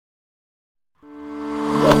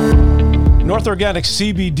North Organic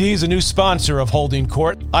CBD is a new sponsor of Holding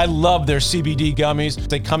Court. I love their CBD gummies.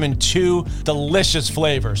 They come in two delicious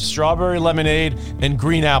flavors, strawberry lemonade and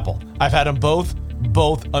green apple. I've had them both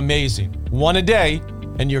amazing. One a day,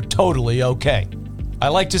 and you're totally okay. I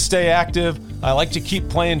like to stay active. I like to keep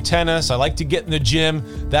playing tennis. I like to get in the gym.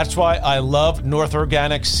 That's why I love North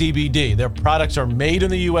Organic CBD. Their products are made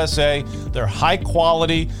in the USA. They're high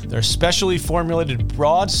quality. They're specially formulated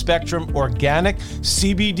broad spectrum organic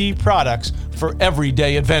CBD products for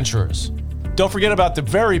everyday adventurers. Don't forget about the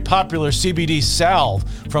very popular CBD salve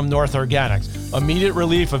from North Organics. Immediate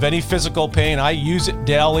relief of any physical pain. I use it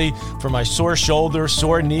daily for my sore shoulders,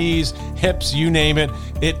 sore knees, hips, you name it.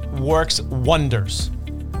 It works wonders.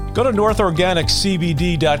 Go to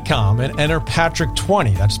northorganiccbd.com and enter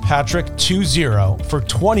Patrick20. That's Patrick20 for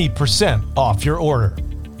 20% off your order.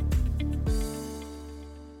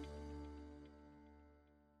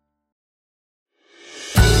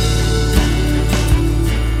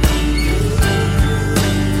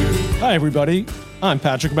 Hi, everybody. I'm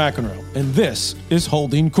Patrick McEnroe, and this is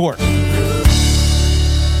Holding Court. All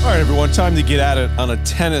right, everyone, time to get at it on a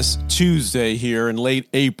Tennis Tuesday here in late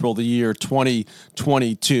April, the year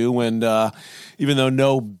 2022. And even though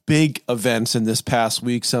no big events in this past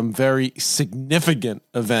week, some very significant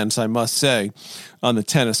events, I must say, on the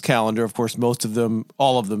tennis calendar. Of course, most of them,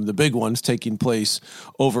 all of them, the big ones taking place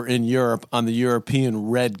over in Europe on the European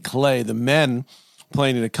red clay. The men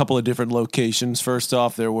playing in a couple of different locations. First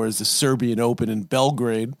off, there was the Serbian Open in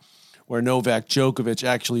Belgrade, where Novak Djokovic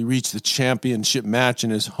actually reached the championship match in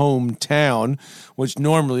his hometown, which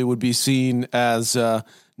normally would be seen as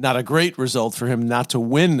not a great result for him not to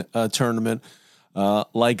win a tournament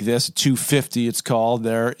like this. 250, it's called,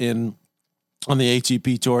 there on the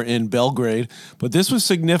ATP Tour in Belgrade. But this was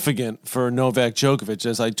significant for Novak Djokovic.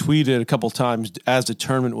 As I tweeted a couple times as the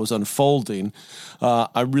tournament was unfolding,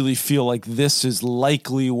 I really feel like this is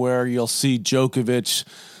likely where you'll see Djokovic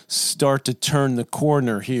start to turn the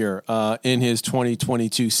corner here in his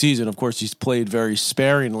 2022 season. Of course, he's played very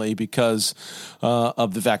sparingly because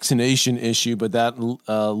of the vaccination issue, but that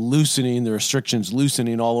loosening, the restrictions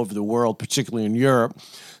loosening all over the world, particularly in Europe.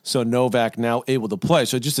 So Novak now able to play.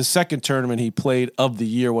 So just the second tournament he played of the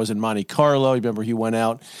year was in Monte Carlo. You remember he went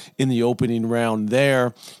out in the opening round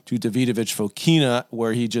there to Davidovich Fokina,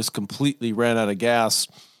 where he just completely ran out of gas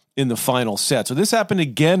in the final set. So this happened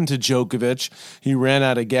again to Djokovic. He ran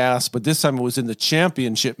out of gas, but this time it was in the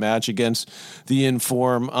championship match against the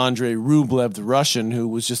in-form Andrei Rublev, the Russian, who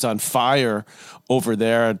was just on fire over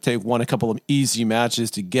there. Won a couple of easy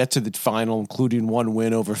matches to get to the final, including one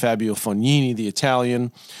win over Fabio Fognini, the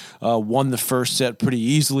Italian. Won the first set pretty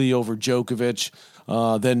easily over Djokovic.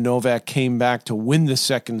 Then Novak came back to win the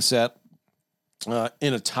second set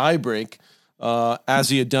in a tiebreak. As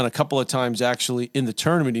he had done a couple of times actually in the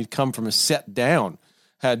tournament. He'd come from a set down,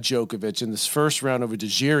 had Djokovic in this first round over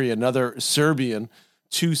Djiri, another Serbian,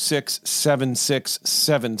 2-6, 7-6,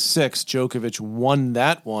 7-6. Djokovic won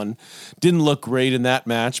that one. Didn't look great in that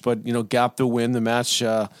match, but, got the win. The match,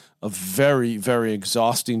 a very, very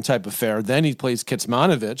exhausting type affair. Then he plays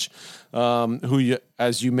Kecmanovic, who,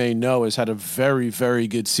 as you may know, has had a very, very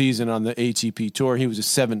good season on the ATP Tour. He was a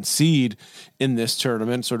 7th seed in this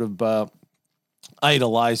tournament, sort of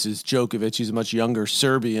idolizes Djokovic. He's a much younger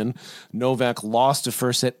Serbian. Novak lost the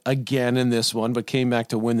first set again in this one, but came back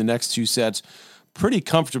to win the next two sets pretty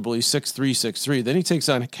comfortably, 6-3, 6-3. Then he takes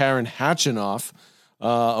on Karen Khachanov,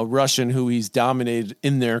 a Russian who he's dominated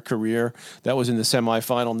in their career. That was in the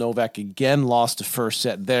semifinal. Novak again lost the first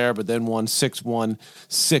set there, but then won 6-1,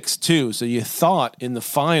 6-2. So you thought in the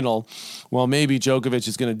final, well, maybe Djokovic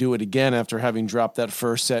is going to do it again after having dropped that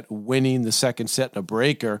first set, winning the second set in a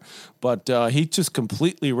breaker. But he just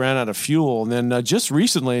completely ran out of fuel. And then just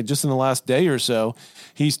recently, just in the last day or so,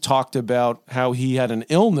 he's talked about how he had an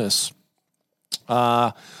illness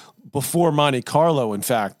before Monte Carlo, in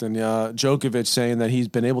fact, and Djokovic saying that he's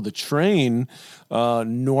been able to train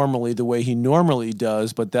normally the way he normally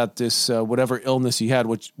does, but that this whatever illness he had,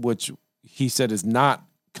 which he said is not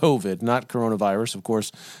COVID, not coronavirus, of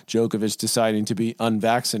course, Djokovic deciding to be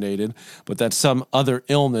unvaccinated, but that some other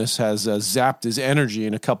illness has zapped his energy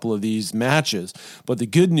in a couple of these matches. But the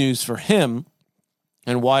good news for him,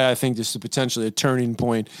 and why I think this is potentially a turning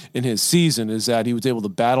point in his season, is that he was able to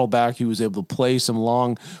battle back. He was able to play some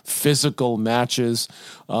long physical matches,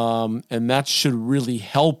 and that should really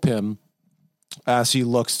help him as he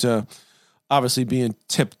looks to obviously be in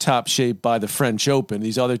tip-top shape by the French Open.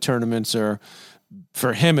 These other tournaments are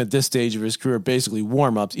for him at this stage of his career, basically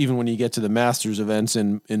warm-ups, even when you get to the Masters events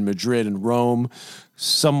in Madrid and Rome.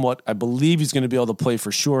 Somewhat, I believe he's going to be able to play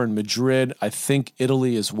for sure in Madrid. I think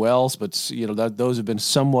Italy as well, but those have been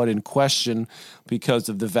somewhat in question because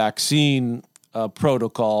of the vaccine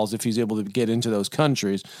protocols, if he's able to get into those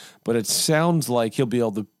countries. But it sounds like he'll be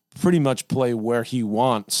able to pretty much play where he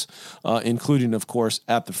wants, including, of course,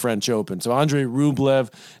 at the French Open. So Andrei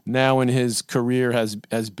Rublev, now in his career, has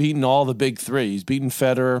beaten all the big three. He's beaten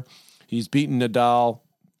Federer, he's beaten Nadal,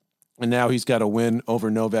 and now he's got a win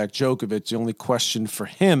over Novak Djokovic. The only question for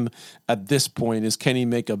him at this point is, can he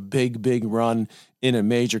make a big, big run in a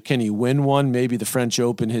major? Can he win one? Maybe the French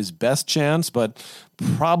Open, his best chance, but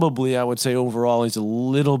probably I would say overall he's a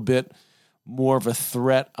little bit more of a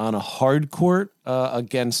threat on a hard court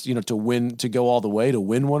against, to go all the way to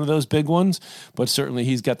win one of those big ones. But certainly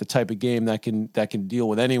he's got the type of game that can deal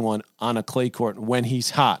with anyone on a clay court when he's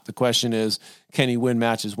hot. The question is, can he win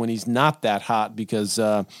matches when he's not that hot? Because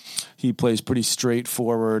he plays pretty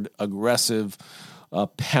straightforward, aggressive,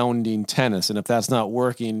 pounding tennis. And if that's not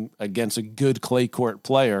working against a good clay court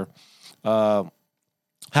player, how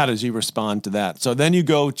does he respond to that? So then you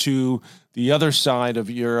go to the other side of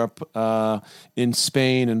Europe, in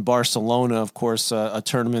Spain and Barcelona, of course, a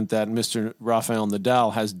tournament that Mr. Rafael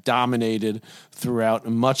Nadal has dominated throughout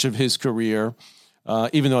much of his career.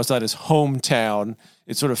 Even though it's not his hometown,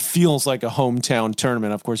 it sort of feels like a hometown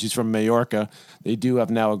tournament. Of course, he's from Mallorca. They do have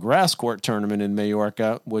now a grass court tournament in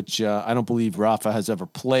Mallorca, which I don't believe Rafa has ever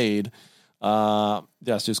played.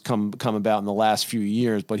 That's just come about in the last few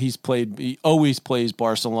years, but he always plays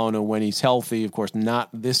Barcelona when he's healthy. Of course, not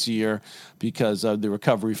this year because of the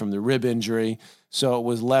recovery from the rib injury. So it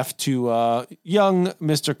was left to young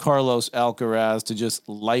Mr. Carlos Alcaraz to just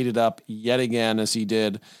light it up yet again, as he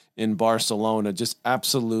did in Barcelona. Just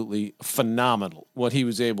absolutely phenomenal what he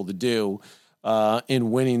was able to do in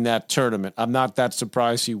winning that tournament. I'm not that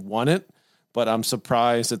surprised he won it, but I'm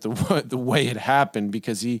surprised at the way it happened,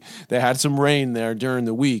 because they had some rain there during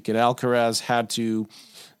the week, and Alcaraz had to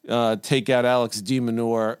take out Alex de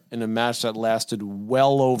Minaur in a match that lasted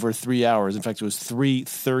well over 3 hours. In fact, it was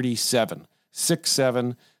 3:37,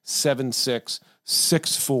 6-7, 7-6,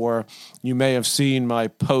 6-4. You may have seen my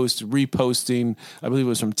reposting, I believe it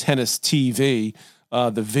was from Tennis TV,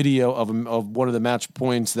 the video of one of the match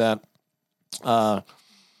points that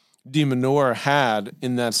de Minaur had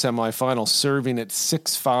in that semifinal, serving at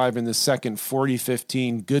 6-5 in the second,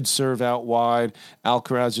 40-15, good serve out wide.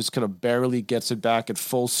 Alcaraz just kind of barely gets it back at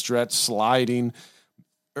full stretch, sliding,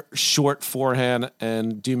 short forehand,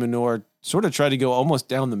 and de Minaur sort of tried to go almost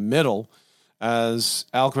down the middle as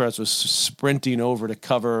Alcaraz was sprinting over to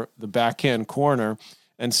cover the backhand corner,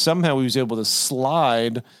 and somehow he was able to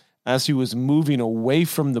slide as he was moving away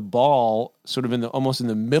from the ball, sort of almost in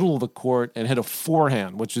the middle of the court, and hit a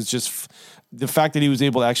forehand, which is just the fact that he was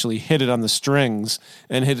able to actually hit it on the strings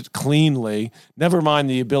and hit it cleanly. Never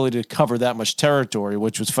mind the ability to cover that much territory,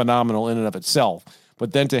 which was phenomenal in and of itself.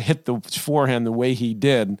 But then to hit the forehand the way he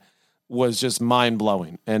did was just mind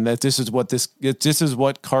blowing. And that this is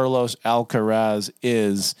what Carlos Alcaraz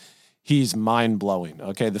is. He's mind blowing.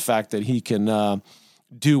 Okay, the fact that he can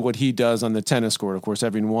do what he does on the tennis court. Of course,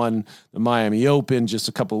 having won the Miami Open just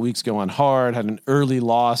a couple of weeks ago on hard, had an early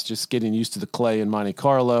loss, just getting used to the clay in Monte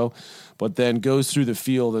Carlo, but then goes through the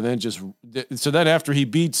field and then so then after he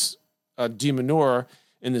beats de Minaur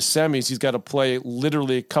in the semis, he's got to play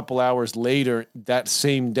literally a couple hours later that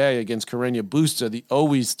same day against Carreño Busta, the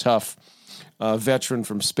always tough veteran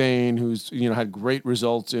from Spain, who's had great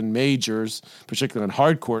results in majors, particularly on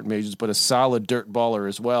hard court majors, but a solid dirt baller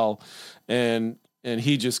as well. And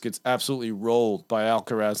he just gets absolutely rolled by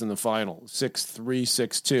Alcaraz in the final, 6-3,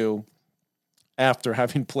 6-2, after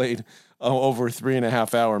having played over a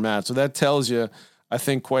 3.5 hour match. So that tells you, I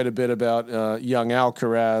think, quite a bit about young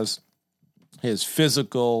Alcaraz, his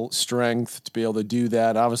physical strength to be able to do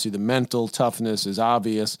that. Obviously, the mental toughness is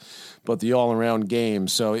obvious, but the all-around game.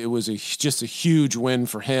 So it was just a huge win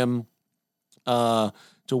for him to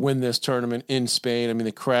win this tournament in Spain. I mean,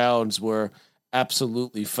 the crowds were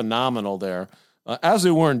absolutely phenomenal there. As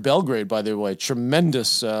they were in Belgrade, by the way,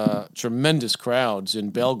 tremendous crowds in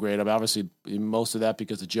Belgrade. I mean, obviously, most of that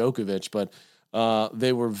because of Djokovic, but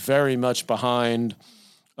they were very much behind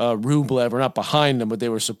Rublev, or not behind him, but they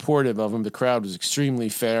were supportive of him. The crowd was extremely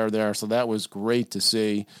fair there, so that was great to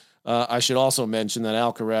see. I should also mention that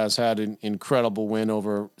Alcaraz had an incredible win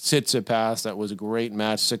over Tsitsipas. That was a great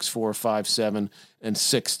match, 6-4, 5-7, and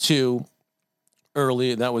 6-2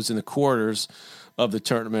 early. That was in the quarters of the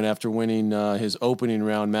tournament after winning his opening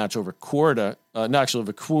round match over Kwon,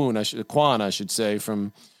 I should say,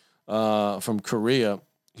 from Korea.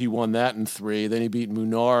 He won that in 3. Then he beat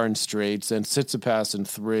Munar in straights, then Tsitsipas in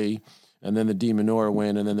 3, and then the de Minaur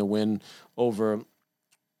win, and then the win over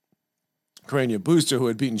Carreño Busta, who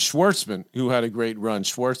had beaten Schwartzman, who had a great run.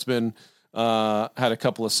 Schwartzman had a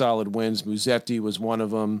couple of solid wins. Musetti was one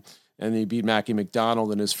of them, and he beat Mackie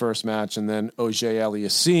McDonald in his first match. And then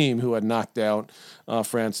Auger-Aliassime, who had knocked out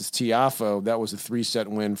Francis Tiafoe. That was a 3-set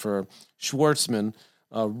win for Schwartzman.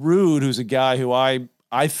 Ruud, who's a guy who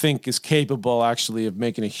I think is capable actually of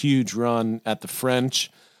making a huge run at the French.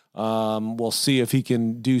 We'll see if he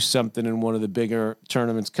can do something in one of the bigger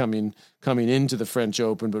tournaments coming into the French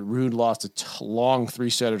Open. But Ruud lost a long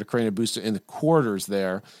 3-setter to Carreño Busta in the quarters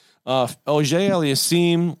there.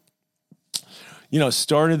 Auger-Aliassime,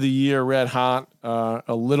 started the year red hot,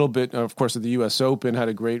 a little bit, of course, at the U.S. Open, had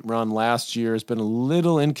a great run last year. Has been a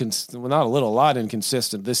little inconsistent, well, not a little, a lot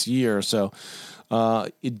inconsistent this year. So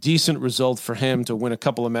a decent result for him to win a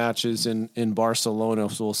couple of matches in Barcelona.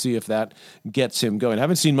 So we'll see if that gets him going. I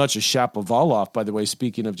haven't seen much of Shapovalov, by the way.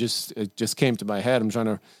 Speaking of it just came to my head. I'm trying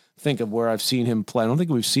to think of where I've seen him play. I don't think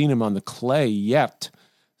we've seen him on the clay yet.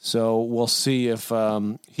 So we'll see if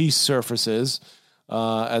he surfaces.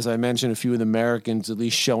 As I mentioned, a few of the Americans at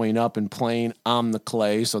least showing up and playing on the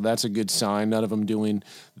clay, so that's a good sign. None of them doing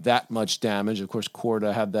that much damage. Of course,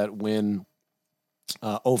 Korda had that win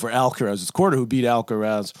over Alcaraz. It's Korda who beat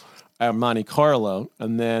Alcaraz at Monte Carlo,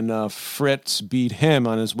 and then Fritz beat him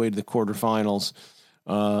on his way to the quarterfinals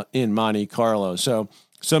in Monte Carlo. So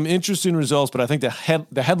some interesting results, but I think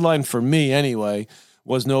the headline for me anyway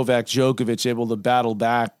was Novak Djokovic able to battle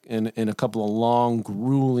back in a couple of long,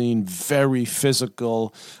 grueling, very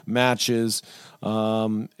physical matches.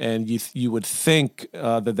 And you would think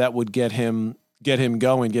that would get him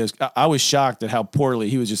going. I was shocked at how poorly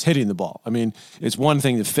he was just hitting the ball. I mean, it's one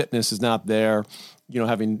thing the fitness is not there.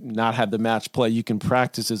 Having not had the match play, you can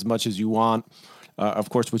practice as much as you want, of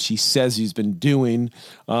course, which he says he's been doing.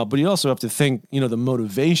 But you also have to think, the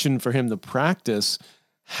motivation for him to practice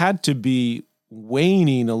had to be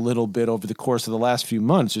waning a little bit over the course of the last few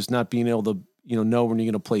months, just not being able to, know when you're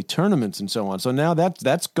going to play tournaments and so on. So now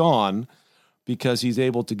that's gone because he's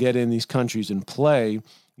able to get in these countries and play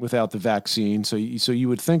without the vaccine. So you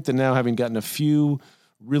would think that now, having gotten a few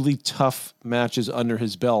really tough matches under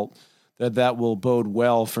his belt, that will bode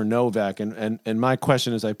well for Novak. And my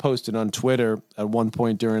question, as I posted on Twitter at one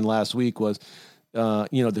point during last week, was,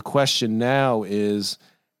 the question now is,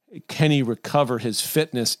 can he recover his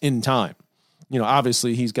fitness in time?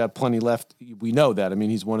 Obviously he's got plenty left. We know that. I mean,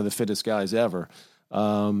 he's one of the fittest guys ever.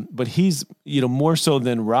 But he's, more so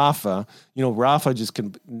than Rafa. Rafa just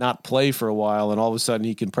can not play for a while, and all of a sudden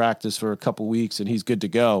he can practice for a couple weeks and he's good to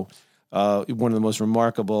go. One of the most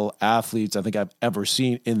remarkable athletes I think I've ever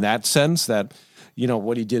seen in that sense, that,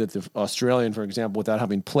 what he did at the Australian, for example, without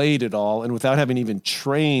having played at all and without having even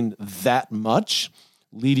trained that much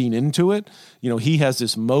leading into it. He has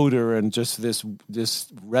this motor and just this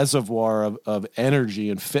reservoir of energy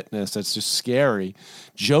and fitness that's just scary.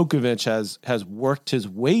 Djokovic has worked his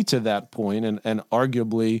way to that point, and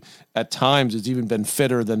arguably at times has even been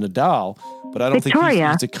fitter than Nadal. But I don't think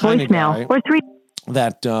he's the kind of guy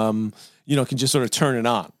that can just sort of turn it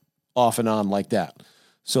on, off and on like that.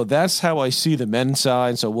 So that's how I see the men's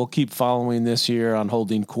side. So we'll keep following this here on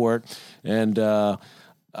Holding Court, and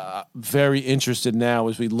very interested now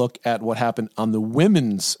as we look at what happened on the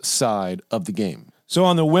women's side of the game. So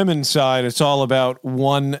on the women's side, it's all about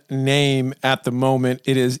one name at the moment.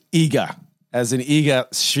 It is Iga, as in Iga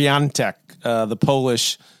Świątek, the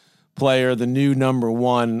Polish player, the new number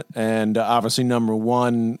one, and obviously number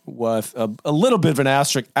one with a little bit of an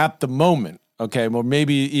asterisk at the moment. Okay, well,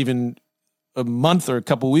 maybe even a month or a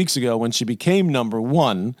couple weeks ago when she became number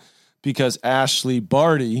one, because Ashley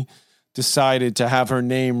Barty decided to have her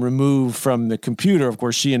name removed from the computer. Of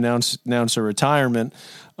course, she announced her retirement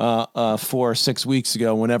 4 or 6 weeks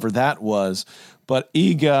ago, whenever that was. But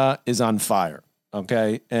Iga is on fire,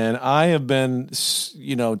 okay? And I have been,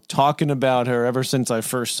 talking about her ever since I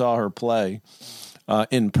first saw her play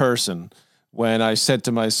in person, when I said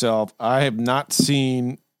to myself, I have not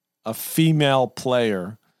seen a female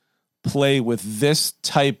player play with this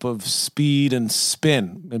type of speed and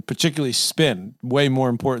spin, and particularly spin, way more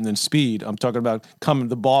important than speed. I'm talking about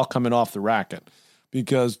the ball coming off the racket,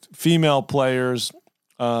 because female players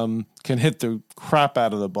can hit the crap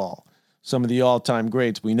out of the ball. Some of the all-time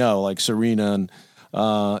greats we know, like Serena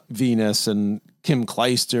and Venus and Kim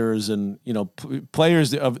Clijsters, and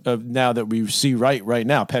players of now that we see right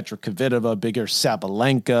now, Petra Kvitova, bigger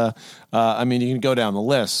Sabalenka. You can go down the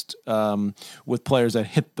list with players that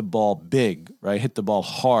hit the ball big, right? Hit the ball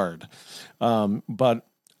hard. But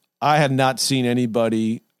I had not seen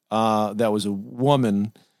anybody that was a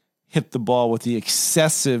woman hit the ball with the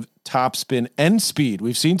excessive topspin and speed.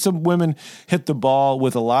 We've seen some women hit the ball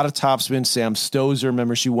with a lot of topspin. Sam Stosur,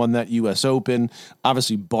 remember, she won that U.S. Open.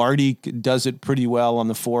 Obviously, Barty does it pretty well on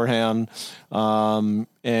the forehand. And,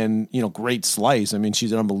 great slice. I mean,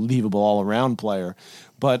 she's an unbelievable all-around player.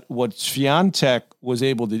 But what Swiatek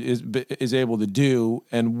is able to do,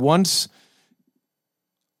 and once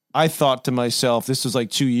I thought to myself, this was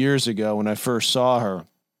like 2 years ago when I first saw her,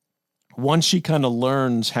 once she kind of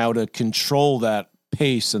learns how to control that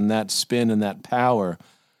pace and that spin and that power,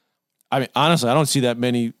 I mean, honestly, I don't see that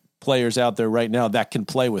many players out there right now that can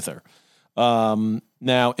play with her.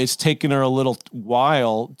 Now, it's taken her a little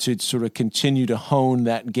while to sort of continue to hone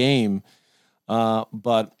that game.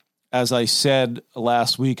 But as I said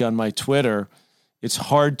last week on my Twitter, it's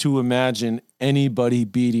hard to imagine anybody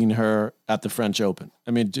beating her at the French Open.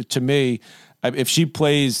 I mean, to me, if she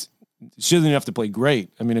plays, she doesn't even have to play great.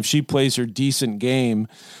 I mean, if she plays her decent game,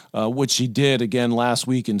 which she did again last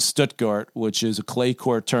week in Stuttgart, which is a clay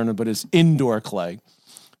court tournament, but it's indoor clay.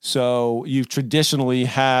 So you've traditionally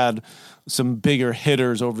had some bigger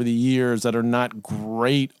hitters over the years that are not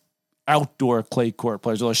great outdoor clay court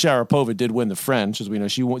players. Although Sharapova did win the French, as we know,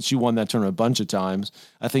 she won that tournament a bunch of times.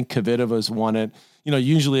 I think Kvitovas won it.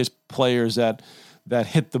 Usually it's players that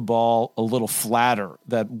hit the ball a little flatter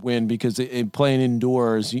that win, because in playing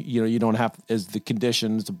indoors, you don't have as the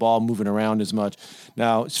conditions, the ball moving around as much.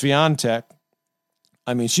 Now, Swiatek,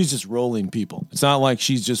 I mean, she's just rolling people. It's not like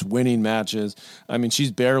she's just winning matches. I mean,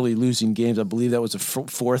 she's barely losing games. I believe that was a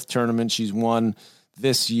fourth tournament she's won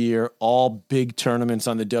this year, all big tournaments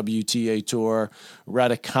on the WTA Tour.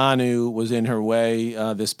 Raducanu was in her way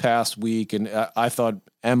this past week, and I thought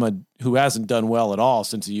Emma, who hasn't done well at all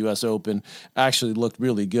since the U.S. Open, actually looked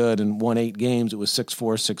really good and won 8 games. It was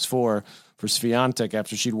 6-4, 6-4 for Swiatek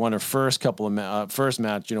after she'd won her first first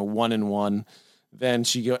match, 1-1. Then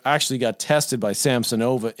she actually got tested by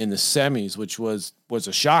Samsonova in the semis, which was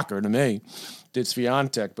a shocker to me. Did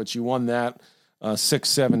Swiatek, but she won that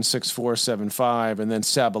 6-7, 6-4, 7-5, and then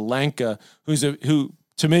Sabalenka, who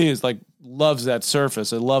to me is like loves that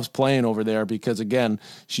surface. It loves playing over there because again,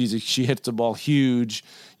 she hits the ball huge.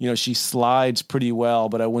 She slides pretty well,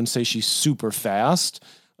 but I wouldn't say she's super fast.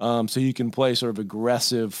 So you can play sort of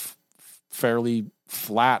aggressive, fairly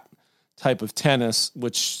flat type of tennis,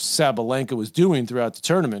 which Sabalenka was doing throughout the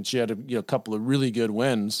tournament. She had a couple of really good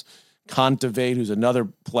wins. Kontaveit, who's another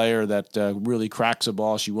player that really cracks a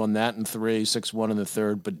ball. She won that in 3, 6-1 in the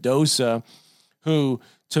third. Badosa, who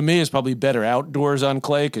to me is probably better outdoors on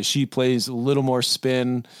clay because she plays a little more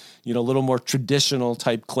spin, a little more traditional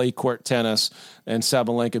type clay court tennis. And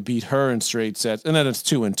Sabalenka beat her in straight sets. And then it's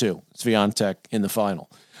 2-2. Swiatek in the final.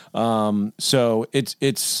 So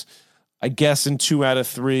it's I guess in 2 out of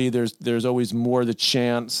 3, there's always more the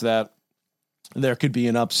chance that there could be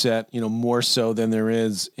an upset, more so than there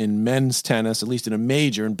is in men's tennis, at least in a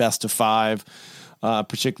major and best of 5,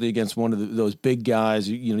 particularly against one of those big guys.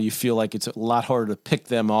 You feel like it's a lot harder to pick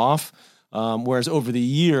them off. Whereas over the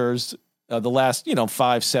years, the last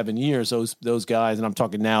 5-7 years, those guys, and I'm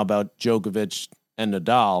talking now about Djokovic and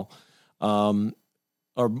Nadal,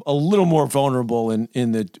 are a little more vulnerable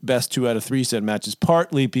in the best 2 out of 3 set matches,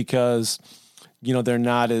 partly because they're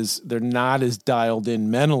not as dialed in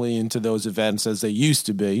mentally into those events as they used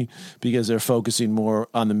to be because they're focusing more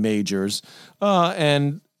on the majors.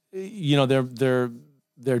 And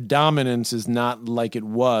their dominance is not like it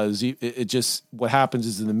was. It just, what happens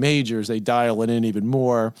is in the majors, they dial it in even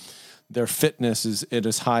more. Their fitness is at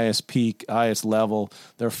its highest peak, highest level,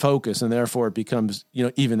 their focus, and therefore it becomes,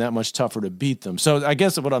 even that much tougher to beat them. So I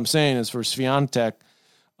guess what I'm saying is for Swiatek,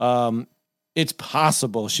 it's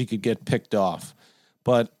possible she could get picked off,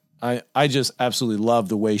 but I just absolutely love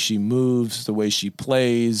the way she moves, the way she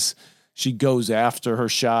plays. She goes after her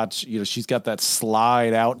shots. She's got that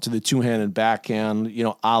slide out to the two-handed backhand,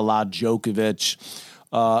 a la Djokovic.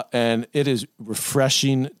 And it is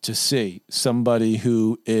refreshing to see somebody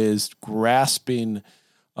who is grasping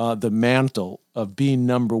the mantle of being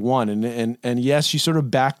number one. And yes, she sort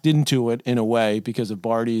of backed into it in a way because of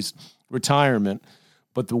Barty's retirement,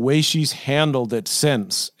 but the way she's handled it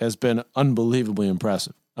since has been unbelievably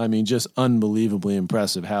impressive. I mean, just unbelievably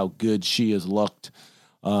impressive how good she has looked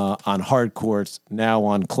on hard courts, now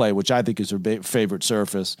on clay, which I think is her favorite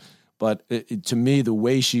surface. But to me, the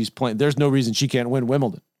way she's playing, there's no reason she can't win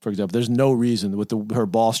Wimbledon, for example. There's no reason with her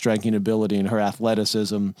ball striking ability and her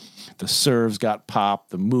athleticism. The serves got popped.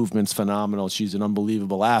 The movement's phenomenal. She's an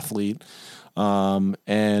unbelievable athlete. And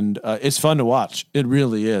it's fun to watch. It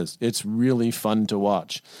really is. It's really fun to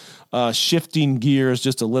watch. Shifting gears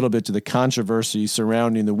just a little bit to the controversy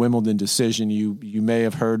surrounding the Wimbledon decision. You may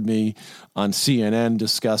have heard me on CNN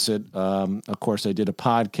discuss it. Of course, I did a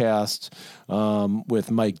podcast with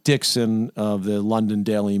Mike Dixon of the London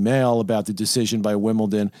Daily Mail about the decision by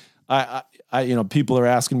Wimbledon. People are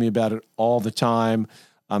asking me about it all the time.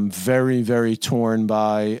 I'm very, very torn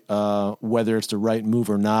by whether it's the right move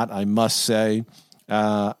or not. I must say,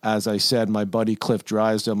 as I said, my buddy Cliff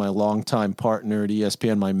Drysdale, my longtime partner at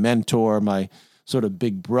ESPN, my mentor, my sort of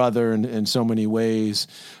big brother in so many ways,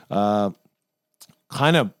 kind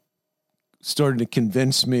of started to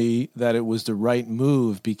convince me that it was the right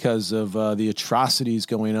move because of the atrocities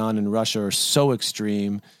going on in Russia are so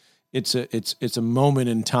extreme. It's a moment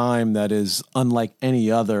in time that is unlike any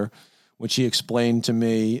other, which he explained to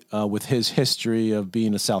me with his history of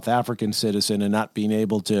being a South African citizen and not being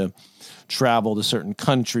able to travel to certain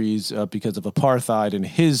countries because of apartheid in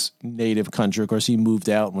his native country. Of course, he moved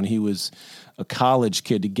out when he was a college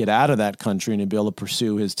kid to get out of that country and to be able to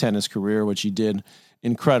pursue his tennis career, which he did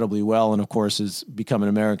incredibly well, and of course has become an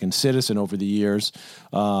American citizen over the years.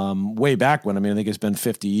 Way back when, I think it's been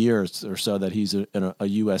 50 years or so that he's a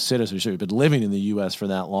U.S. citizen. He's been living in the U.S. for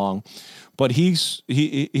that long, but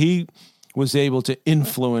he was able to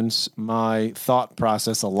influence my thought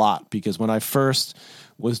process a lot, because when I first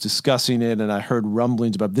was discussing it and I heard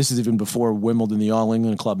rumblings about this, is even before Wimbledon, the All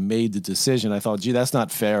England Club made the decision, I thought, gee, that's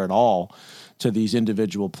not fair at all to these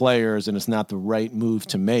individual players, and it's not the right move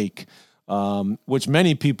to make. Which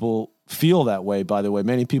many people feel that way, by the way,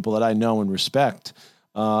 many people that I know and respect.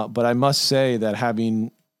 But I must say that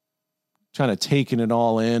having kind of taken it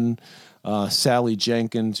all in, Sally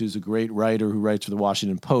Jenkins, who's a great writer who writes for the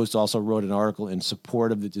Washington Post, also wrote an article in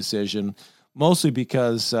support of the decision, mostly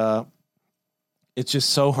because it's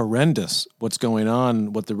just so horrendous what's going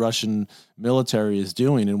on, what the Russian military is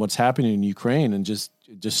doing and what's happening in Ukraine and just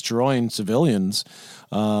destroying civilians.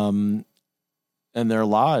 And their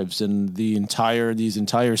lives and these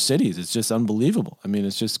entire cities. It's just unbelievable.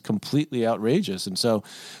 It's just completely outrageous. And so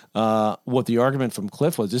what the argument from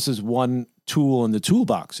Cliff was, this is one tool in the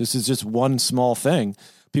toolbox. This is just one small thing.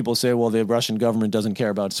 People say, well, the Russian government doesn't care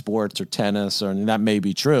about sports or tennis, and that may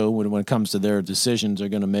be true when it comes to their decisions they're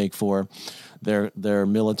going to make for their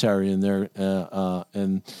military and their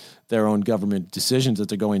own government decisions that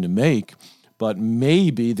they're going to make. But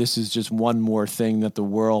maybe this is just one more thing that the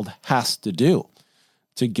world has to do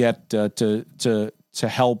to get to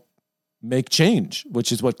help make change,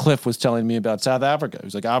 which is what Cliff was telling me about South Africa. He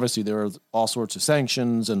was like, obviously there are all sorts of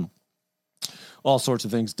sanctions and all sorts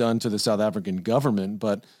of things done to the South African government,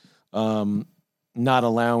 but not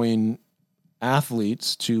allowing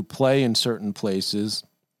athletes to play in certain places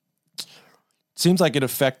seems like it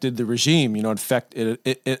affected the regime.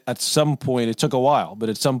 It at some point, it took a while, but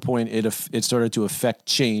at some point it started to affect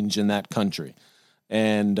change in that country.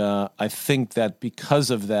 And I think that because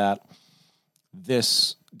of that,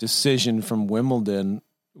 this decision from Wimbledon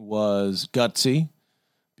was gutsy,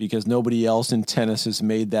 because nobody else in tennis has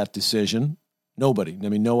made that decision. Nobody.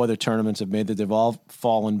 No other tournaments have made that. They've all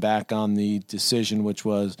fallen back on the decision, which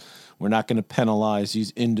was, we're not going to penalize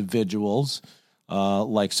these individuals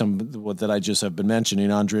like some that I just have been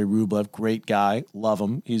mentioning. Andrei Rublev, great guy, love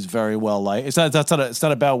him. He's very well liked. It's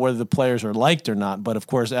not about whether the players are liked or not, but of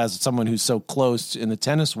course, as someone who's so close in the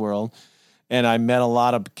tennis world, and I met a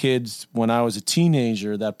lot of kids when I was a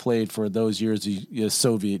teenager that played for those years the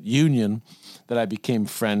Soviet Union that I became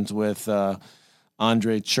friends with.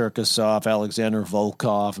 Andrei Cherkasov, Alexander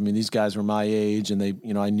Volkov. These guys were my age, and they,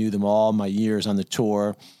 I knew them all my years on the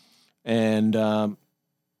tour, and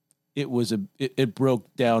it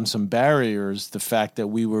broke down some barriers. The fact that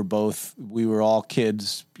we were all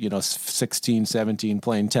kids, 16, 17,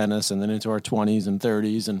 playing tennis, and then into our 20s and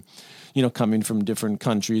 30s, and coming from different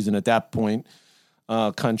countries, and at that point,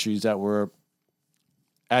 countries that were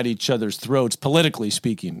at each other's throats, politically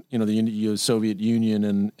speaking. The Soviet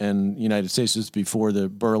Union and United States was before the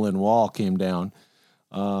Berlin Wall came down,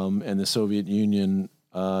 and the Soviet Union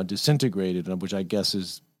disintegrated, which I guess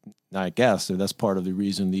that's part of the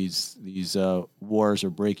reason these wars are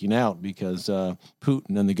breaking out, because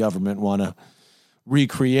Putin and the government want to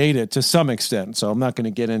recreate it to some extent. So I'm not going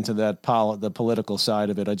to get into that the political side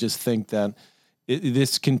of it. I just think that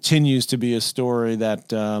this continues to be a story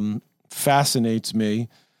that fascinates me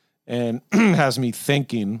and has me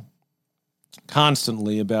thinking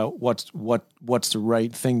constantly about what's the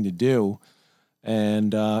right thing to do.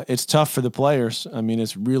 And it's tough for the players.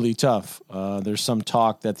 It's really tough. There's some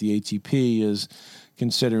talk that the ATP is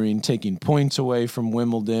considering taking points away from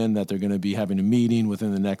Wimbledon, that they're going to be having a meeting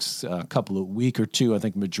within the next couple of week or two. I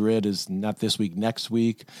think Madrid is not this week, next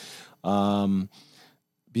week.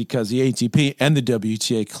 because the ATP and the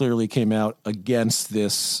WTA clearly came out against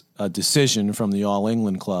this decision from the All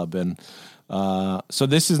England Club. And so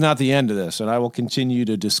this is not the end of this, and I will continue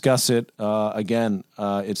to discuss it. Again,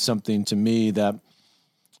 it's something to me that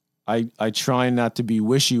I try not to be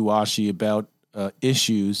wishy-washy about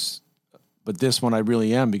issues, but this one I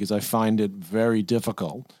really am, because I find it very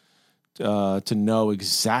difficult to know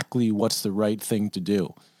exactly what's the right thing to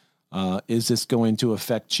do. Is this going to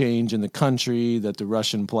affect change in the country that the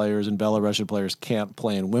Russian players and Belarusian players can't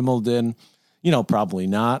play in Wimbledon? Probably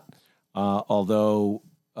not. Although,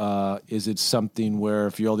 is it something where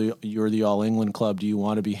if you're the All England Club, do you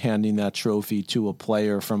want to be handing that trophy to a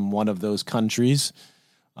player from one of those countries?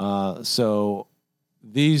 So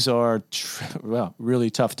these are really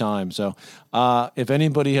tough times. So if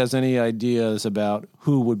anybody has any ideas about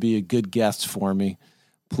who would be a good guest for me,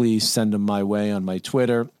 please send them my way on my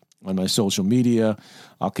Twitter, on my social media.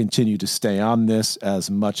 I'll continue to stay on this as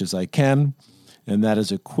much as I can. And that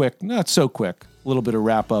is a quick, not so quick, a little bit of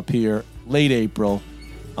wrap up here, late April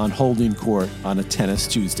on Holding Court on a Tennis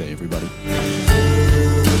Tuesday, everybody.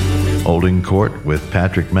 Holding Court with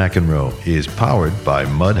Patrick McEnroe is powered by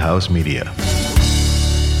Mudhouse Media.